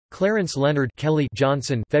Clarence Leonard Kelly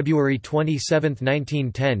Johnson (February 27,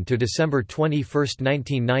 1910 to December 21,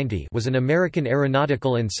 1990) was an American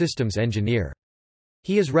aeronautical and systems engineer.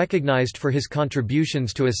 He is recognized for his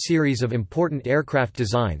contributions to a series of important aircraft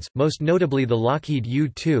designs, most notably the Lockheed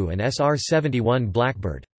U-2 and SR-71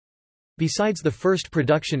 Blackbird. Besides the first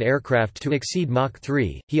production aircraft to exceed Mach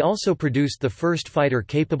 3, he also produced the first fighter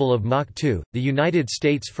capable of Mach 2, the United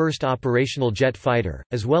States' first operational jet fighter,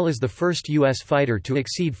 as well as the first U.S. fighter to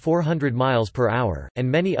exceed 400 miles per hour,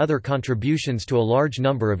 and many other contributions to a large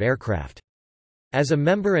number of aircraft. As a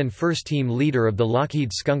member and first-team leader of the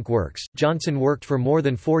Lockheed Skunk Works, Johnson worked for more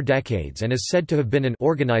than 4 decades and is said to have been an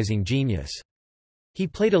organizing genius. He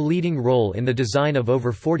played a leading role in the design of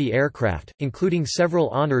over 40 aircraft, including several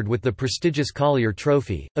honored with the prestigious Collier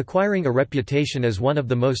Trophy, acquiring a reputation as one of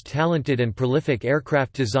the most talented and prolific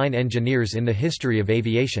aircraft design engineers in the history of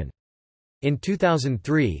aviation. In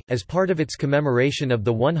 2003, as part of its commemoration of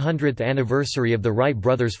the 100th anniversary of the Wright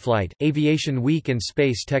brothers' flight, Aviation Week and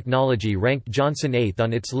Space Technology ranked Johnson 8th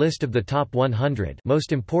on its list of the top 100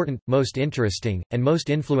 most important, most interesting, and most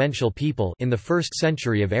influential people in the first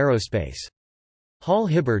century of aerospace. Hall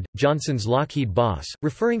Hibbard, Johnson's Lockheed boss,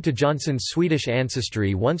 referring to Johnson's Swedish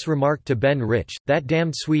ancestry, once remarked to Ben Rich, "That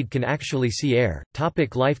damned Swede can actually see air."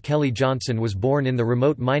 Life Kelly Johnson was born in the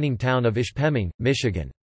remote mining town of Ishpeming,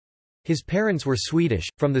 Michigan. His parents were Swedish,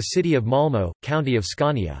 from the city of Malmö, county of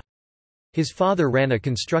Scania. His father ran a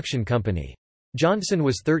construction company. Johnson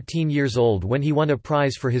was 13 years old when he won a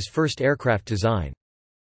prize for his first aircraft design.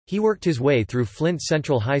 He worked his way through Flint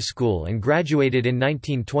Central High School and graduated in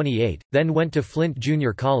 1928, then went to Flint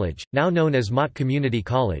Junior College, now known as Mott Community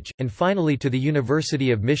College, and finally to the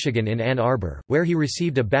University of Michigan in Ann Arbor, where he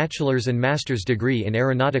received a bachelor's and master's degree in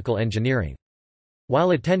aeronautical engineering.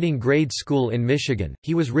 While attending grade school in Michigan,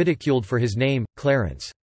 he was ridiculed for his name,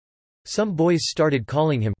 Clarence. Some boys started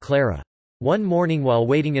calling him Clara. One morning while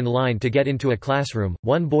waiting in line to get into a classroom,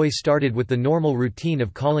 one boy started with the normal routine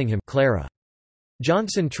of calling him Clara.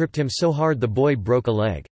 Johnson tripped him so hard the boy broke a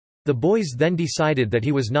leg. The boys then decided that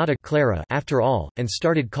he was not a Clara after all, and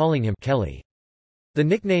started calling him Kelly. The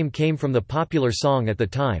nickname came from the popular song at the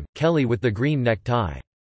time, Kelly with the Green Necktie.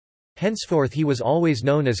 Henceforth he was always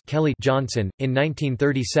known as Kelly Johnson. In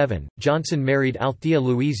 1937, Johnson married Althea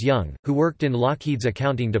Louise Young, who worked in Lockheed's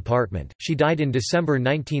accounting department. She died in December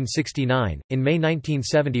 1969. In May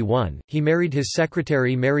 1971, he married his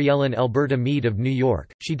secretary Maryellen Alberta Meade of New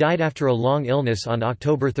York. She died after a long illness on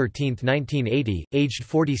October 13, 1980, aged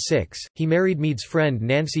 46. He married Meade's friend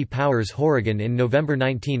Nancy Powers Horrigan in November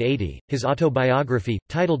 1980. His autobiography,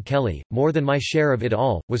 titled Kelly, More Than My Share of It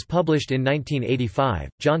All, was published in 1985.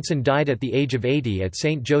 Johnson died at the age of 80 at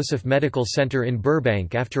St. Joseph Medical Center in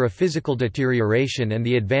Burbank after a physical deterioration and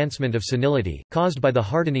the advancement of senility, caused by the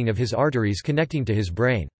hardening of his arteries connecting to his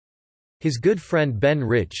brain. His good friend Ben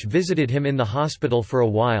Rich visited him in the hospital for a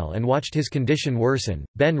while and watched his condition worsen.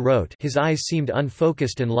 Ben wrote, "His eyes seemed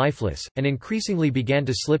unfocused and lifeless, and increasingly began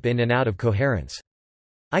to slip in and out of coherence.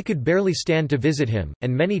 I could barely stand to visit him,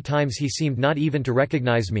 and many times he seemed not even to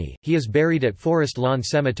recognize me." He is buried at Forest Lawn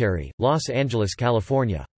Cemetery, Los Angeles,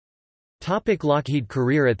 California. Lockheed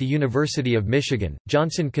career. At the University of Michigan,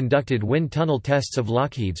 Johnson conducted wind tunnel tests of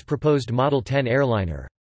Lockheed's proposed Model 10 airliner.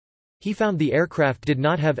 He found the aircraft did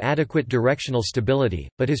not have adequate directional stability,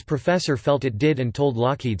 but his professor felt it did and told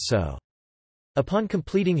Lockheed so. Upon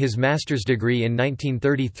completing his master's degree in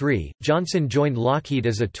 1933, Johnson joined Lockheed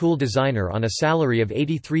as a tool designer on a salary of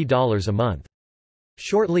 $83 a month.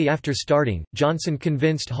 Shortly after starting, Johnson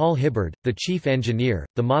convinced Hall Hibbard, the chief engineer,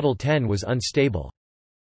 the Model 10 was unstable.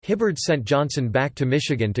 Hibbard sent Johnson back to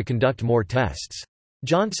Michigan to conduct more tests.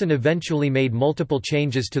 Johnson eventually made multiple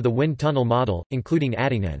changes to the wind tunnel model, including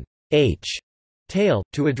adding an H-tail,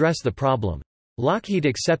 to address the problem. Lockheed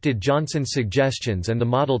accepted Johnson's suggestions and the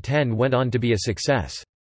Model 10 went on to be a success.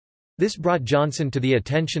 This brought Johnson to the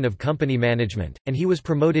attention of company management, and he was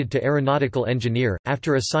promoted to aeronautical engineer,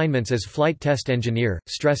 after assignments as flight test engineer,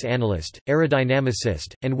 stress analyst,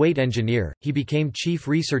 aerodynamicist, and weight engineer. He became chief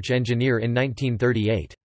research engineer in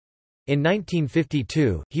 1938. In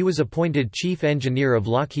 1952, he was appointed chief engineer of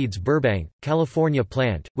Lockheed's Burbank, California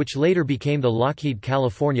plant, which later became the Lockheed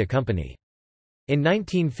California Company. In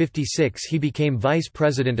 1956 he became vice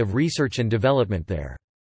president of research and development there.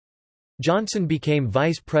 Johnson became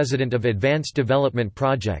vice president of Advanced Development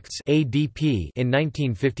Projects (ADP) in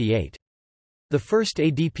 1958. The first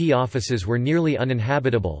ADP offices were nearly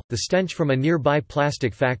uninhabitable. The stench from a nearby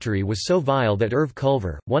plastic factory was so vile that Irv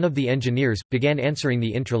Culver, one of the engineers, began answering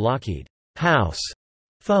the intra-Lockheed house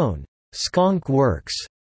phone, "Skonk Works,"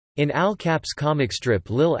 in Al Capp's comic strip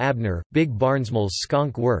Lil Abner, Big Barnsmole's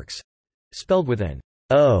Skonk Works, spelled with an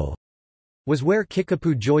O was where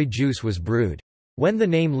Kickapoo Joy Juice was brewed. When the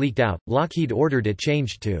name leaked out, Lockheed ordered it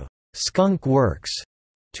changed to Skunk Works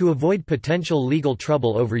to avoid potential legal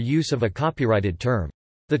trouble over use of a copyrighted term.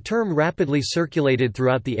 The term rapidly circulated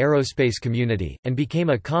throughout the aerospace community, and became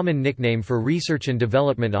a common nickname for research and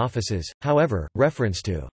development offices. However, reference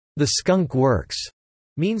to the Skunk Works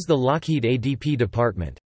means the Lockheed ADP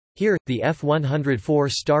department. Here, the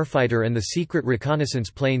F-104 Starfighter and the secret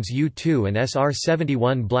reconnaissance planes U-2 and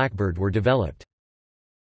SR-71 Blackbird were developed.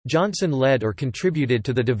 Johnson led or contributed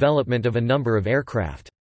to the development of a number of aircraft.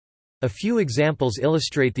 A few examples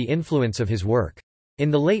illustrate the influence of his work.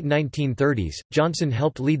 In the late 1930s, Johnson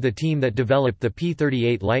helped lead the team that developed the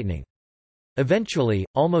P-38 Lightning. Eventually,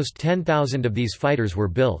 almost 10,000 of these fighters were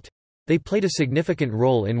built. They played a significant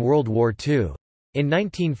role in World War II. In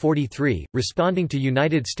 1943, responding to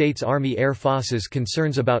United States Army Air Force's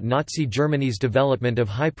concerns about Nazi Germany's development of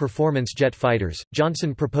high-performance jet fighters,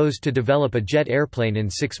 Johnson proposed to develop a jet airplane in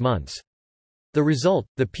 6 months. The result,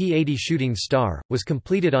 the P-80 Shooting Star, was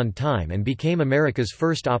completed on time and became America's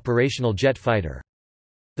first operational jet fighter.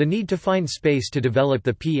 The need to find space to develop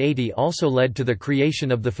the P-80 also led to the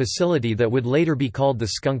creation of the facility that would later be called the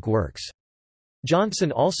Skunk Works.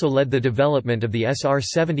 Johnson also led the development of the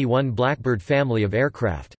SR-71 Blackbird family of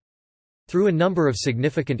aircraft. Through a number of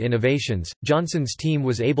significant innovations, Johnson's team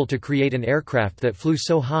was able to create an aircraft that flew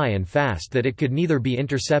so high and fast that it could neither be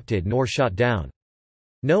intercepted nor shot down.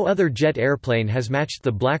 No other jet airplane has matched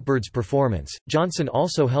the Blackbird's performance. Johnson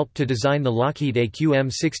also helped to design the Lockheed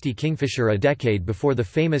AQM-60 Kingfisher a decade before the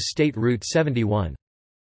famous State Route 71.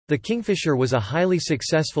 The Kingfisher was a highly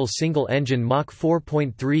successful single-engine Mach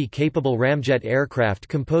 4.3 capable ramjet aircraft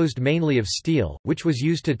composed mainly of steel, which was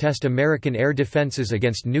used to test American air defenses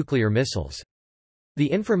against nuclear missiles.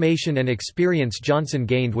 The information and experience Johnson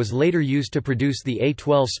gained was later used to produce the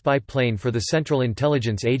A-12 spy plane for the Central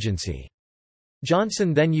Intelligence Agency.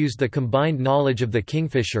 Johnson then used the combined knowledge of the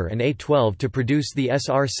Kingfisher and A-12 to produce the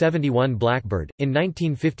SR-71 Blackbird. In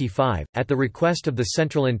 1955, at the request of the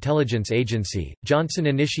Central Intelligence Agency, Johnson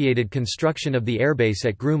initiated construction of the airbase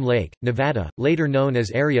at Groom Lake, Nevada, later known as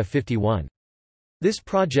Area 51. This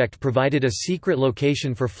project provided a secret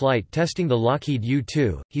location for flight testing the Lockheed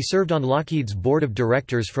U-2. He served on Lockheed's board of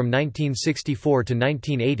directors from 1964 to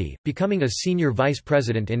 1980, becoming a senior vice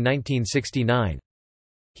president in 1969.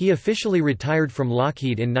 He officially retired from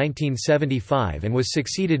Lockheed in 1975 and was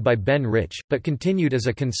succeeded by Ben Rich, but continued as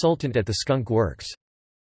a consultant at the Skunk Works.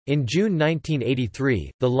 In June 1983,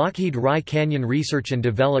 the Lockheed Rye Canyon Research and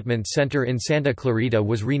Development Center in Santa Clarita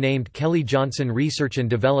was renamed Kelly Johnson Research and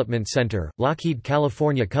Development Center, Lockheed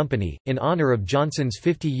California Company, in honor of Johnson's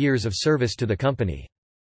 50 years of service to the company.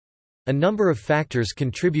 A number of factors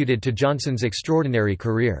contributed to Johnson's extraordinary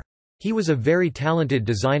career. He was a very talented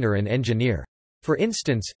designer and engineer. For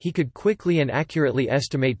instance, he could quickly and accurately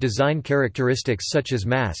estimate design characteristics such as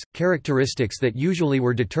mass, characteristics that usually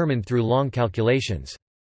were determined through long calculations.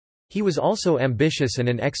 He was also ambitious and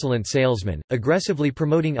an excellent salesman, aggressively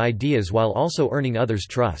promoting ideas while also earning others'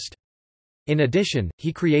 trust. In addition,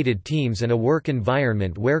 he created teams and a work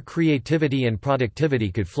environment where creativity and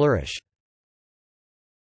productivity could flourish.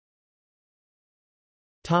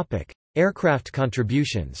 Aircraft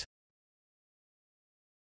contributions.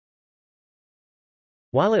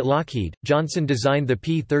 While at Lockheed, Johnson designed the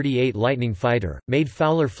P-38 Lightning fighter, made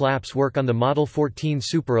Fowler flaps work on the Model 14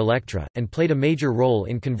 Super Electra, and played a major role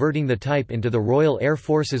in converting the type into the Royal Air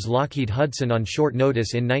Force's Lockheed Hudson on short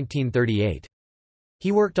notice in 1938.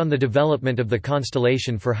 He worked on the development of the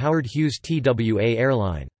Constellation for Howard Hughes' TWA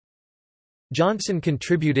airline. Johnson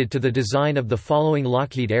contributed to the design of the following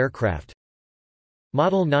Lockheed aircraft: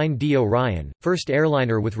 Model 9D Orion, first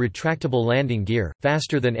airliner with retractable landing gear,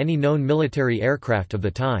 faster than any known military aircraft of the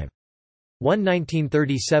time. Won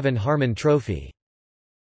 1937 Harmon Trophy.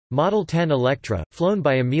 Model 10 Electra, flown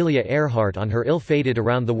by Amelia Earhart on her ill-fated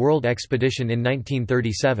around-the-world expedition in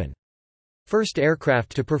 1937. First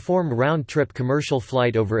aircraft to perform round-trip commercial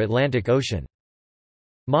flight over Atlantic Ocean.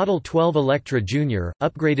 Model 12 Electra Jr.,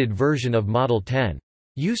 upgraded version of Model 10.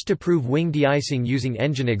 Used to prove wing de-icing using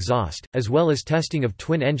engine exhaust, as well as testing of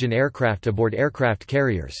twin-engine aircraft aboard aircraft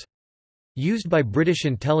carriers. Used by British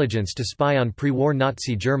intelligence to spy on pre-war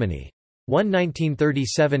Nazi Germany. Won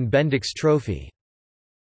 1937 Bendix Trophy.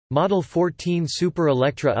 Model 14 Super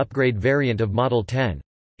Electra upgrade variant of Model 10.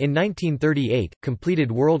 In 1938,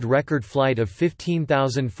 completed world record flight of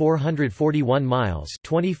 15,441 miles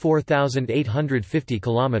 (24,850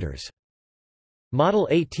 kilometers). Model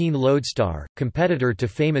 18 Lodestar, competitor to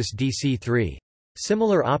famous DC-3.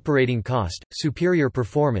 Similar operating cost, superior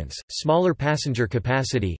performance, smaller passenger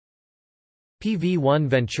capacity. PV-1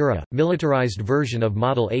 Ventura, militarized version of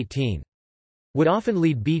Model 18. Would often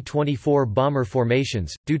lead B-24 bomber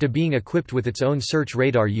formations, due to being equipped with its own search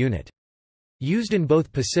radar unit. Used in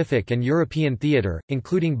both Pacific and European theater,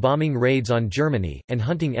 including bombing raids on Germany, and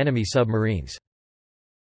hunting enemy submarines.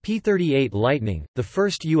 P-38 Lightning, the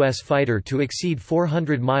first U.S. fighter to exceed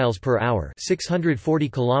 400 miles per hour (640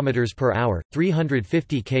 kilometers per hour,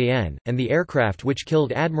 350 kn), and the aircraft which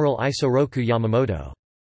killed Admiral Isoroku Yamamoto.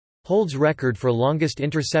 Holds record for longest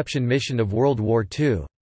interception mission of World War II.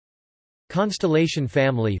 Constellation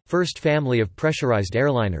family, first family of pressurized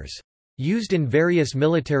airliners. Used in various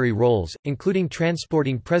military roles, including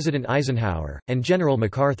transporting President Eisenhower, and General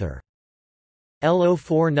MacArthur.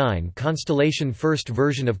 L-049 Constellation, first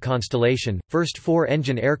version of Constellation, first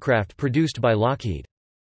four-engine aircraft produced by Lockheed.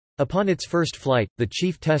 Upon its first flight, the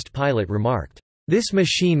chief test pilot remarked, "This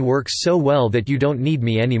machine works so well that you don't need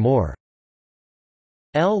me anymore."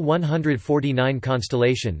 L-149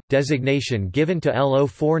 Constellation, designation given to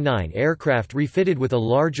L-049 aircraft refitted with a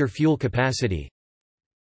larger fuel capacity.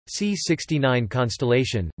 C-69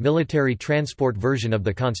 Constellation, military transport version of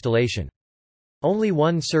the Constellation. Only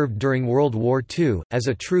one served during World War II, as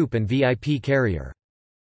a troop and VIP carrier.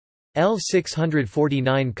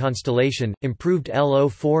 L-649 Constellation, improved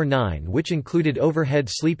L-049 which included overhead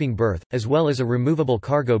sleeping berth, as well as a removable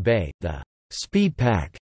cargo bay, the Speed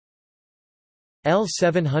Pack.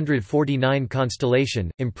 L-749 Constellation,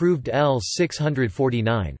 improved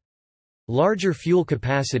L-649. Larger fuel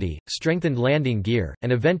capacity, strengthened landing gear,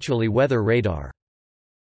 and eventually weather radar.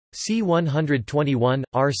 C-121,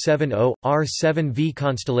 R-70, R-7V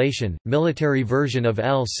Constellation, military version of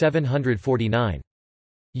L-749.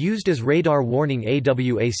 Used as radar warning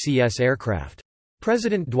AWACS aircraft.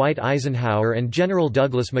 President Dwight Eisenhower and General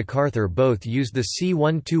Douglas MacArthur both used the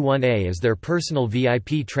C-121A as their personal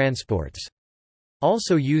VIP transports.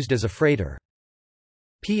 Also used as a freighter.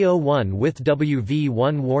 P-01 with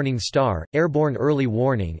WV-1 Warning Star, Airborne Early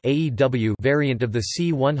Warning (AEW) variant of the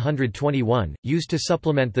C-121, used to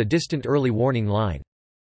supplement the Distant Early Warning line.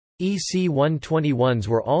 EC-121s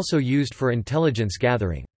were also used for intelligence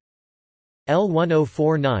gathering.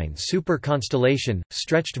 L-1049 Super Constellation,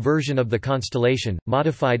 stretched version of the Constellation,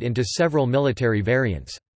 modified into several military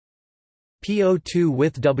variants. P-02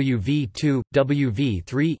 with WV-2,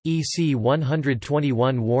 WV-3,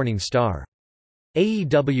 EC-121 Warning Star.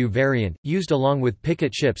 AEW variant, used along with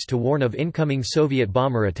picket ships to warn of incoming Soviet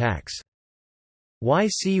bomber attacks.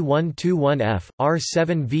 YC-121F,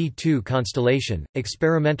 R-7V2 Constellation,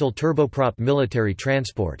 experimental turboprop military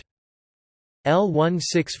transport.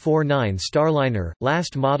 L-1649 Starliner,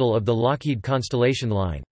 last model of the Lockheed Constellation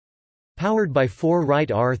line. Powered by four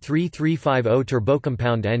Wright R-3350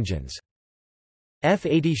 turbocompound engines.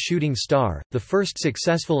 F-80 Shooting Star, the first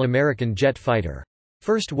successful American jet fighter.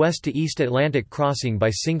 First west to East Atlantic crossing by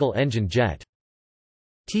single-engine jet.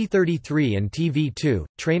 T-33 and TV-2,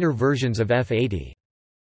 trainer versions of F-80.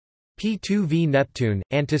 P-2V Neptune,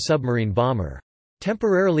 anti-submarine bomber.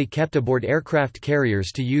 Temporarily kept aboard aircraft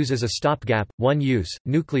carriers to use as a stopgap, one-use,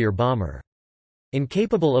 nuclear bomber.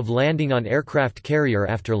 Incapable of landing on aircraft carrier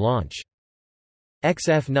after launch.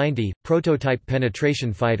 XF-90, prototype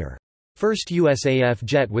penetration fighter. First USAF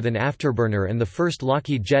jet with an afterburner and the first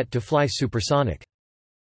Lockheed jet to fly supersonic.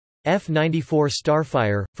 F-94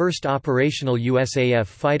 Starfire, first operational USAF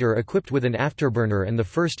fighter equipped with an afterburner and the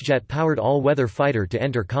first jet-powered all-weather fighter to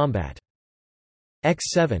enter combat.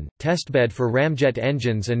 X-7, testbed for ramjet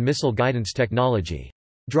engines and missile guidance technology.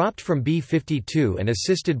 Dropped from B-52 and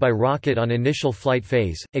assisted by rocket on initial flight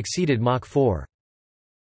phase, exceeded Mach 4.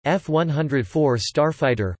 F-104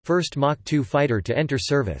 Starfighter, first Mach 2 fighter to enter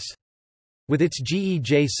service. With its GE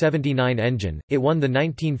J-79 engine, it won the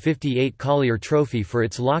 1958 Collier Trophy for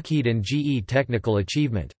its Lockheed and GE technical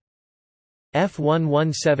achievement.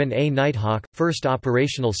 F-117A Nighthawk, first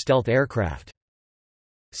operational stealth aircraft.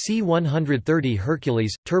 C-130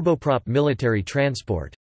 Hercules, turboprop military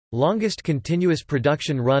transport. Longest continuous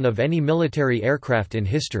production run of any military aircraft in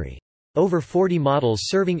history. Over 40 models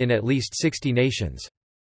serving in at least 60 nations.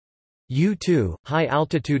 U-2,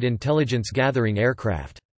 high-altitude intelligence gathering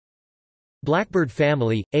aircraft. Blackbird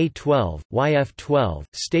family, A-12, YF-12,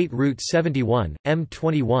 State Route 71,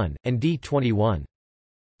 M-21, and D-21.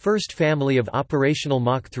 First family of operational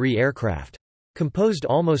Mach 3 aircraft. Composed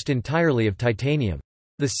almost entirely of titanium.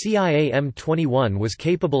 The CIA M-21 was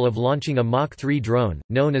capable of launching a Mach 3 drone,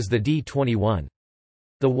 known as the D-21.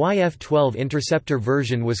 The YF-12 interceptor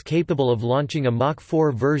version was capable of launching a Mach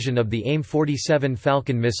 4 version of the AIM-47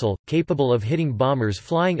 Falcon missile, capable of hitting bombers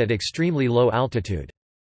flying at extremely low altitude.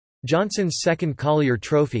 Johnson's second Collier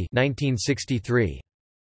Trophy 1963.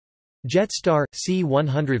 Jetstar,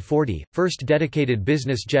 C-140, first dedicated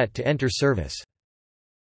business jet to enter service.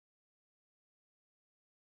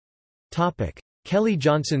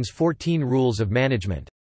 Kelly-Johnson's 14 Rules of Management.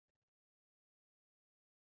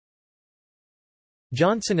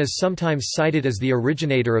 Johnson is sometimes cited as the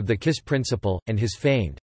originator of the KISS principle, and his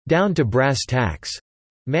famed, "down to brass tacks"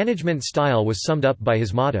 management style was summed up by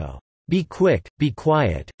his motto, "Be quick, be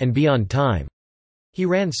quiet, and be on time." He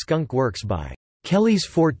ran Skunk Works by Kelly's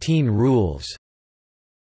 14 Rules.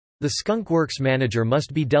 The Skunk Works manager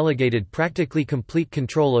must be delegated practically complete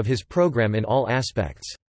control of his program in all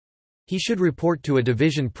aspects. He should report to a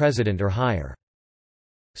division president or higher.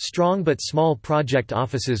 Strong but small project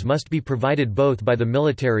offices must be provided both by the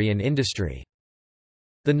military and industry.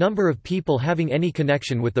 The number of people having any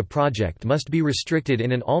connection with the project must be restricted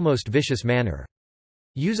in an almost vicious manner.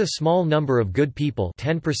 Use a small number of good people,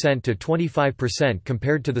 10% to 25%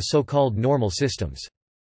 compared to the so-called normal systems.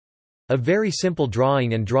 A very simple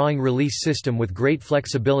drawing and drawing release system with great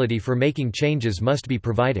flexibility for making changes must be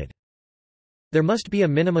provided. There must be a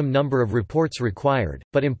minimum number of reports required,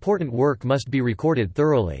 but important work must be recorded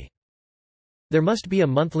thoroughly. There must be a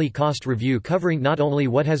monthly cost review covering not only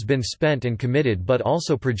what has been spent and committed but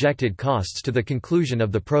also projected costs to the conclusion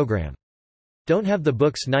of the program. Don't have the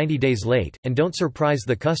books 90 days late, and don't surprise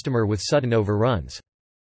the customer with sudden overruns.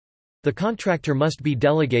 The contractor must be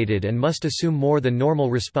delegated and must assume more than normal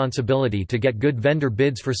responsibility to get good vendor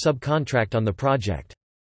bids for subcontract on the project.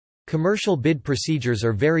 Commercial bid procedures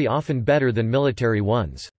are very often better than military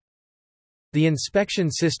ones. The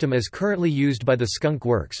inspection system as currently used by the Skunk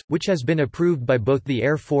Works, which has been approved by both the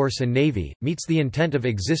Air Force and Navy, meets the intent of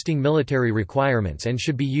existing military requirements and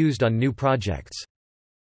should be used on new projects.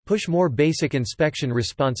 Push more basic inspection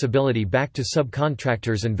responsibility back to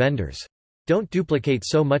subcontractors and vendors. Don't duplicate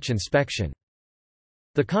so much inspection.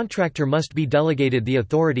 The contractor must be delegated the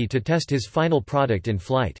authority to test his final product in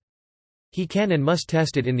flight. He can and must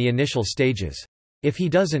test it in the initial stages. If he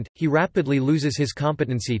doesn't, he rapidly loses his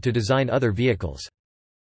competency to design other vehicles.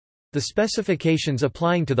 The specifications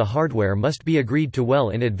applying to the hardware must be agreed to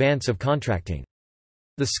well in advance of contracting.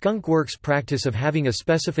 The Skunk Works practice of having a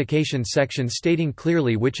specification section stating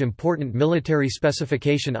clearly which important military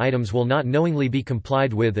specification items will not knowingly be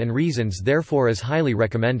complied with and reasons therefore is highly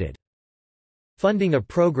recommended. Funding a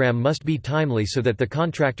program must be timely so that the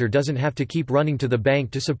contractor doesn't have to keep running to the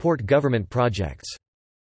bank to support government projects.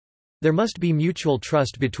 There must be mutual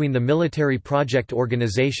trust between the military project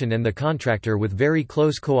organization and the contractor with very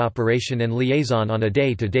close cooperation and liaison on a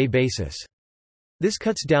day-to-day basis. This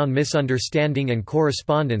cuts down misunderstanding and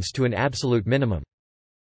correspondence to an absolute minimum.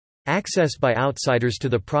 Access by outsiders to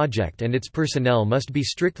the project and its personnel must be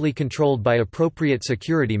strictly controlled by appropriate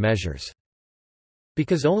security measures.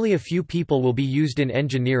 Because only a few people will be used in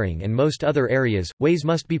engineering and most other areas, ways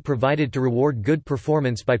must be provided to reward good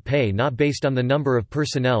performance by pay not based on the number of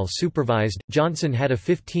personnel supervised. Johnson had a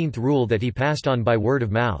 15th rule that he passed on by word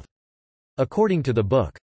of mouth. According to the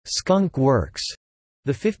book, Skunk Works,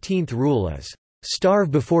 the 15th rule is, "Starve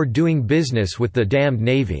before doing business with the damned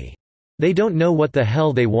Navy. They don't know what the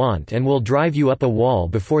hell they want and will drive you up a wall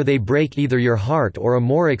before they break either your heart or a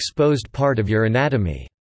more exposed part of your anatomy."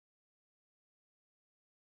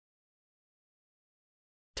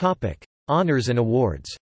 Honors and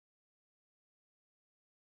awards.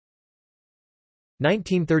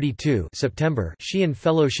 1932 September Sheehan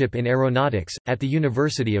Fellowship in Aeronautics, at the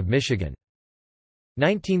University of Michigan.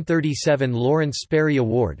 1937 Lawrence Sperry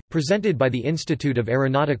Award, presented by the Institute of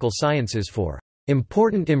Aeronautical Sciences for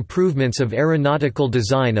 "important improvements of aeronautical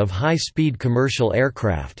design of high-speed commercial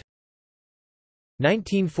aircraft."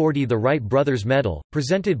 1940 The Wright Brothers Medal,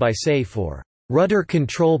 presented by SAE for "rudder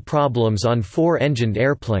control problems on four-engined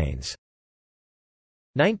airplanes."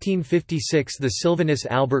 1956 The Sylvanus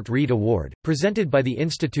Albert Reed Award, presented by the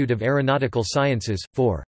Institute of Aeronautical Sciences,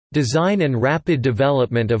 for "design and rapid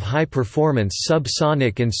development of high-performance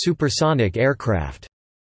subsonic and supersonic aircraft."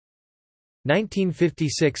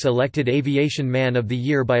 1956 Elected Aviation Man of the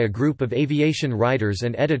Year by a group of aviation writers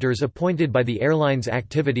and editors appointed by the Airlines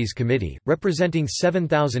Activities Committee, representing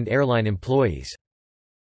 7,000 airline employees.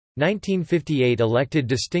 1958 Elected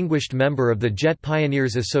Distinguished Member of the Jet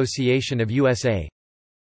Pioneers Association of USA.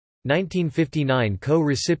 1959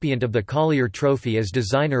 Co-recipient of the Collier Trophy as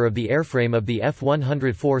designer of the airframe of the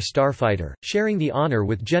F-104 Starfighter, sharing the honor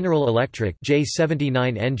with General Electric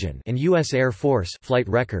J-79 engine and U.S. Air Force flight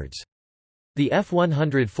records. The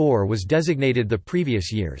F-104 was designated the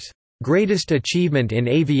previous year's "greatest achievement in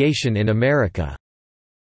aviation in America."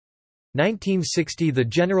 1960 The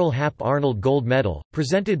General Hap Arnold Gold Medal,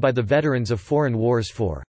 presented by the Veterans of Foreign Wars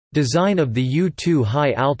for "design of the U-2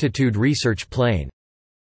 high-altitude research plane."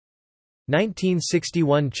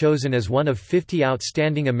 1961 chosen as one of 50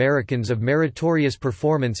 outstanding Americans of meritorious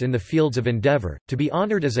performance in the fields of endeavor, to be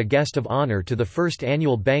honored as a guest of honor to the first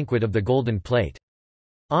annual banquet of the Golden Plate.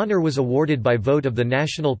 Honor was awarded by vote of the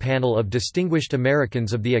National Panel of Distinguished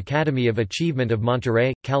Americans of the Academy of Achievement of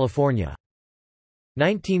Monterey, California.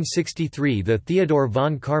 1963 The Theodore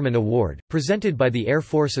von Karman Award, presented by the Air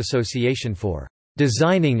Force Association for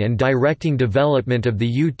designing and directing development of the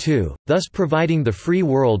U-2, thus providing the free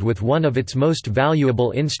world with one of its most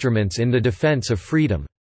valuable instruments in the defense of freedom.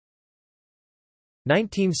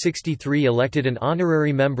 1963 elected an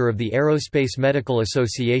honorary member of the Aerospace Medical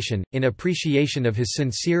Association, in appreciation of his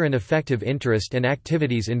sincere and effective interest and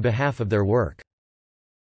activities in behalf of their work.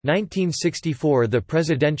 1964 The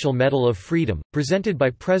Presidential Medal of Freedom, presented by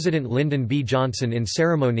President Lyndon B. Johnson in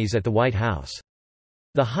ceremonies at the White House.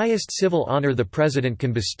 The highest civil honor the President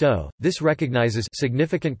can bestow, this recognizes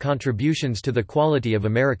significant contributions to the quality of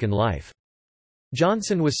American life.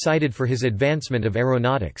 Johnson was cited for his advancement of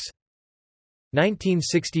aeronautics.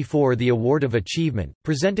 1964 The Award of Achievement,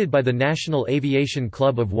 presented by the National Aviation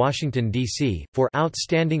Club of Washington, D.C., for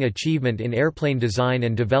outstanding achievement in airplane design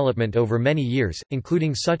and development over many years,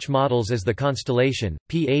 including such models as the Constellation,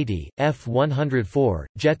 P-80, F-104,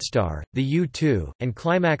 Jetstar, the U-2, and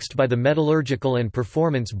climaxed by the metallurgical and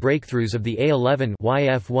performance breakthroughs of the A-11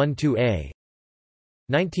 YF-12A.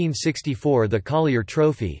 1964 The Collier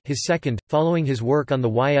Trophy, his second, following his work on the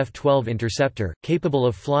YF-12 interceptor, capable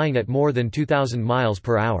of flying at more than 2,000 miles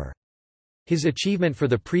per hour. His achievement for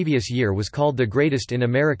the previous year was called the greatest in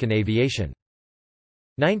American aviation.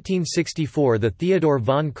 1964 The Theodore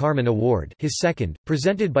von Karman Award, his second,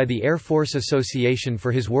 presented by the Air Force Association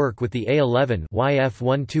for his work with the A-11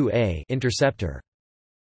 YF-12A interceptor.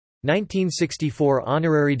 1964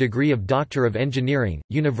 Honorary degree of Doctor of Engineering,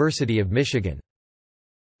 University of Michigan.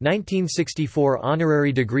 1964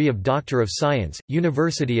 Honorary degree of Doctor of Science,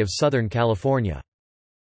 University of Southern California.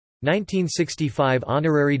 1965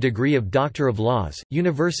 Honorary degree of Doctor of Laws,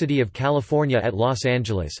 University of California at Los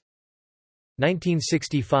Angeles.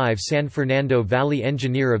 1965 San Fernando Valley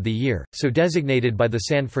Engineer of the Year, so designated by the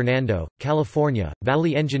San Fernando, California,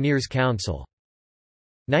 Valley Engineers Council.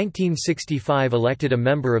 1965 Elected a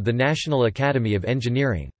member of the National Academy of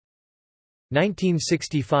Engineering.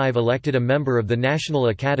 1965 elected a member of the National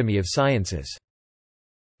Academy of Sciences.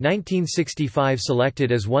 1965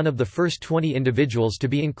 selected as one of the first 20 individuals to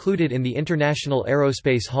be included in the International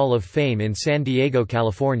Aerospace Hall of Fame in San Diego,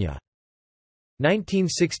 California.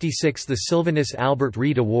 1966 The Sylvanus Albert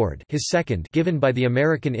Reed Award, his second, given by the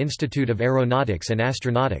American Institute of Aeronautics and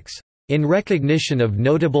Astronautics, in recognition of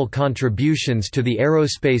notable contributions to the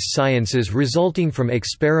aerospace sciences resulting from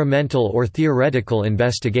experimental or theoretical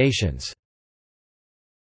investigations.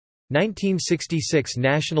 1966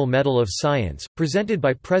 National Medal of Science, presented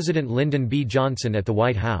by President Lyndon B. Johnson at the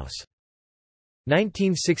White House.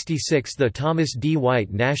 1966 The Thomas D.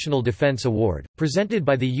 White National Defense Award, presented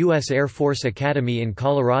by the U.S. Air Force Academy in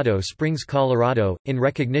Colorado Springs, Colorado, in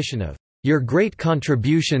recognition of your great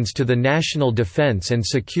contributions to the national defense and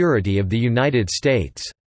security of the United States.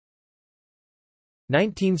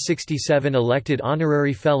 1967 Elected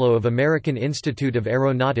Honorary Fellow of American Institute of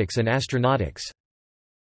Aeronautics and Astronautics.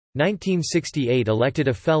 1968 Elected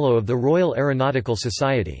a Fellow of the Royal Aeronautical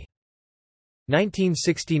Society.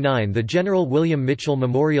 1969 The General William Mitchell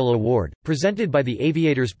Memorial Award, presented by the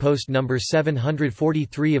Aviators Post No.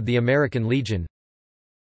 743 of the American Legion.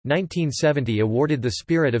 1970 Awarded the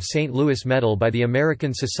Spirit of St. Louis Medal by the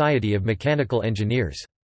American Society of Mechanical Engineers.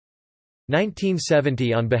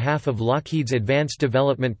 1970 on behalf of Lockheed's Advanced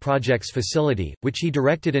Development Projects facility, which he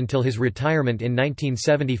directed until his retirement in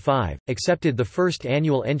 1975, accepted the first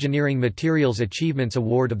annual Engineering Materials Achievements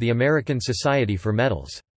Award of the American Society for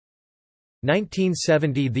Metals.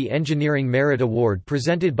 1970 The Engineering Merit Award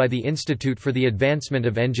presented by the Institute for the Advancement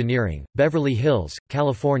of Engineering, Beverly Hills,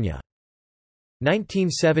 California.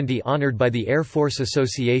 1970 honored by the Air Force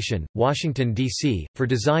Association, Washington, D.C., for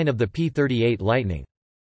design of the P-38 Lightning.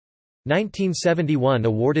 1971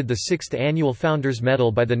 awarded the 6th Annual Founders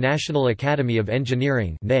Medal by the National Academy of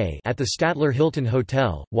Engineering at the Statler Hilton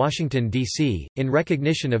Hotel, Washington, D.C., in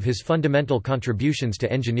recognition of his fundamental contributions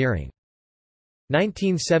to engineering.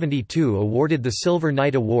 1972 awarded the Silver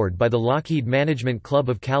Knight Award by the Lockheed Management Club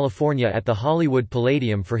of California at the Hollywood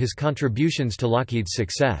Palladium for his contributions to Lockheed's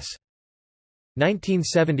success.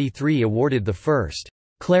 1973 awarded the first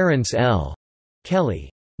Clarence L. Kelly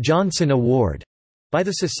Johnson Award by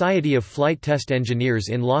the Society of Flight Test Engineers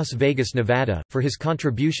in Las Vegas, Nevada, for his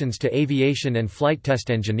contributions to aviation and flight test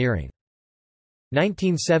engineering.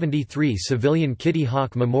 1973 Civilian Kitty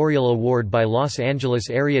Hawk Memorial Award by Los Angeles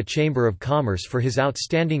Area Chamber of Commerce for his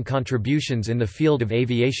outstanding contributions in the field of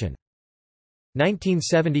aviation.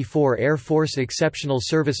 1974 Air Force Exceptional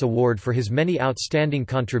Service Award for his many outstanding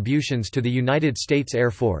contributions to the United States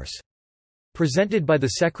Air Force. Presented by the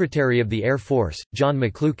Secretary of the Air Force, John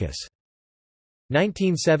McLucas.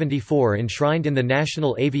 1974 Enshrined in the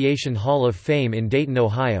National Aviation Hall of Fame in Dayton,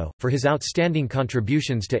 Ohio, for his outstanding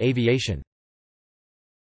contributions to aviation.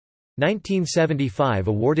 1975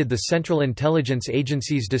 Awarded the Central Intelligence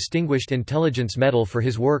Agency's Distinguished Intelligence Medal for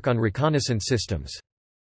his work on reconnaissance systems.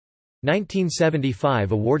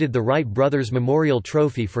 1975 Awarded the Wright Brothers Memorial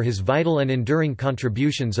Trophy for his vital and enduring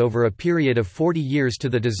contributions over a period of 40 years to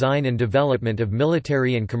the design and development of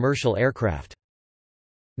military and commercial aircraft.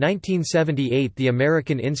 1978 The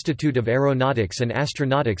American Institute of Aeronautics and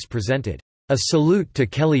Astronautics presented, "A Salute to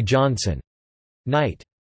Kelly Johnson" Knight.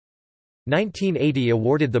 1980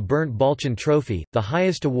 Awarded the Bernd Balchen Trophy, the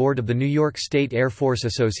highest award of the New York State Air Force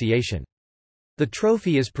Association. The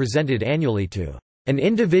trophy is presented annually to an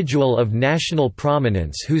individual of national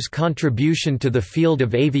prominence whose contribution to the field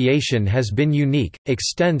of aviation has been unique,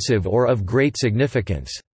 extensive or of great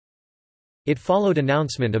significance. It followed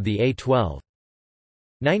announcement of the A-12.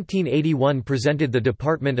 1981 Presented the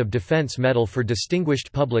Department of Defense Medal for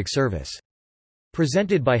Distinguished Public Service.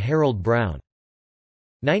 Presented by Harold Brown.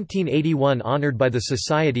 1981 Honored by the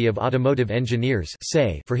Society of Automotive Engineers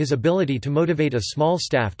for his ability to motivate a small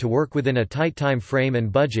staff to work within a tight time frame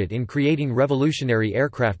and budget in creating revolutionary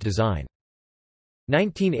aircraft design.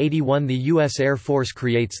 1981 The U.S. Air Force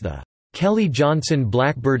creates the Kelly Johnson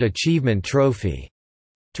Blackbird Achievement Trophy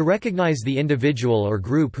to recognize the individual or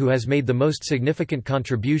group who has made the most significant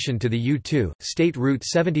contribution to the U-2, State Route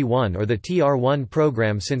 71 or the TR-1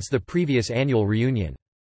 program since the previous annual reunion.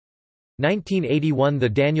 1981 The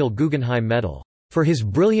Daniel Guggenheim Medal, "for his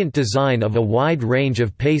brilliant design of a wide range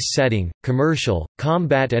of pace-setting, commercial,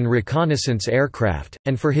 combat and reconnaissance aircraft,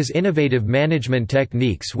 and for his innovative management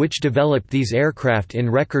techniques which developed these aircraft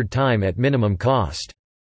in record time at minimum cost."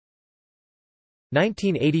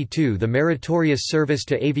 1982 The Meritorious Service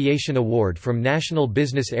to Aviation Award from National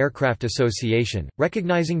Business Aircraft Association,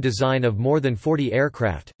 recognizing design of more than 40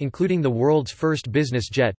 aircraft, including the world's first business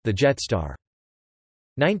jet, the Jetstar.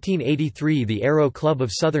 1983 The Aero Club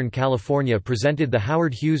of Southern California presented the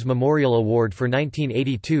Howard Hughes Memorial Award for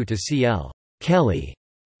 1982 to C.L. Kelly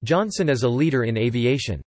Johnson as a leader in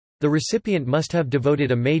aviation. The recipient must have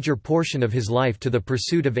devoted a major portion of his life to the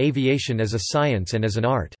pursuit of aviation as a science and as an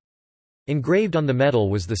art. Engraved on the medal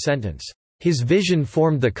was the sentence, "His vision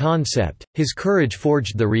formed the concept, his courage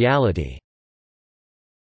forged the reality."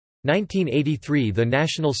 1983 The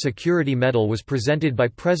National Security Medal was presented by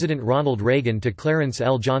President Ronald Reagan to Clarence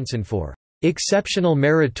L. Johnson for "exceptional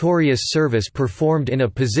meritorious service performed in a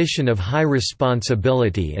position of high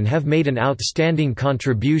responsibility and have made an outstanding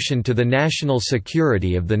contribution to the national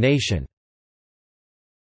security of the nation."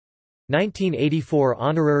 1984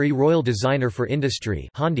 Honorary Royal Designer for Industry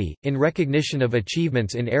 (Hondi), in recognition of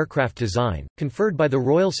achievements in aircraft design, conferred by the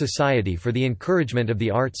Royal Society for the Encouragement of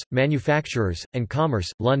the Arts, Manufacturers, and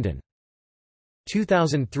Commerce, London.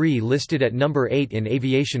 2003 Listed at number 8 in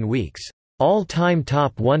Aviation Week's All-Time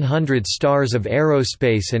Top 100 Stars of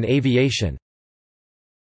Aerospace and Aviation.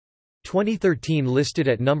 2013 Listed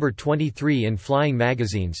at number 23 in Flying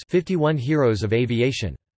Magazine's 51 Heroes of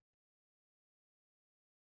Aviation.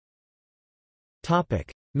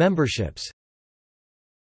 Memberships.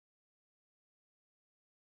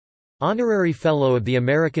 Honorary Fellow of the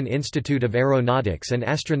American Institute of Aeronautics and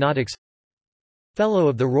Astronautics, Fellow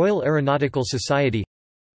of the Royal Aeronautical Society,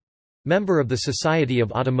 Member of the Society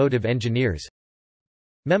of Automotive Engineers,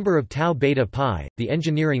 Member of Tau Beta Pi, the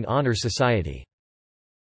Engineering Honor Society,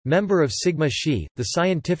 Member of Sigma Xi, the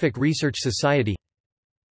Scientific Research Society.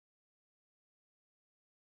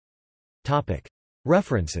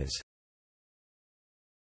 References.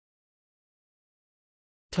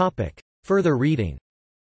 Further reading.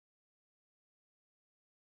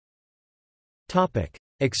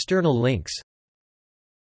 External links.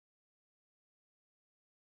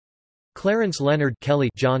 Clarence Leonard Kelly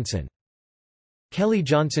Johnson. Kelly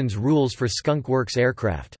Johnson's Rules for Skunk Works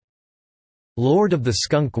Aircraft. Lord of the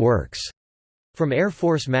Skunk Works, from Air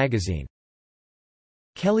Force magazine.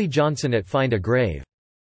 Kelly Johnson at Find a Grave.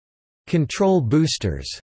 Control Boosters,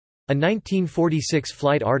 a 1946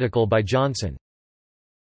 flight article by Johnson.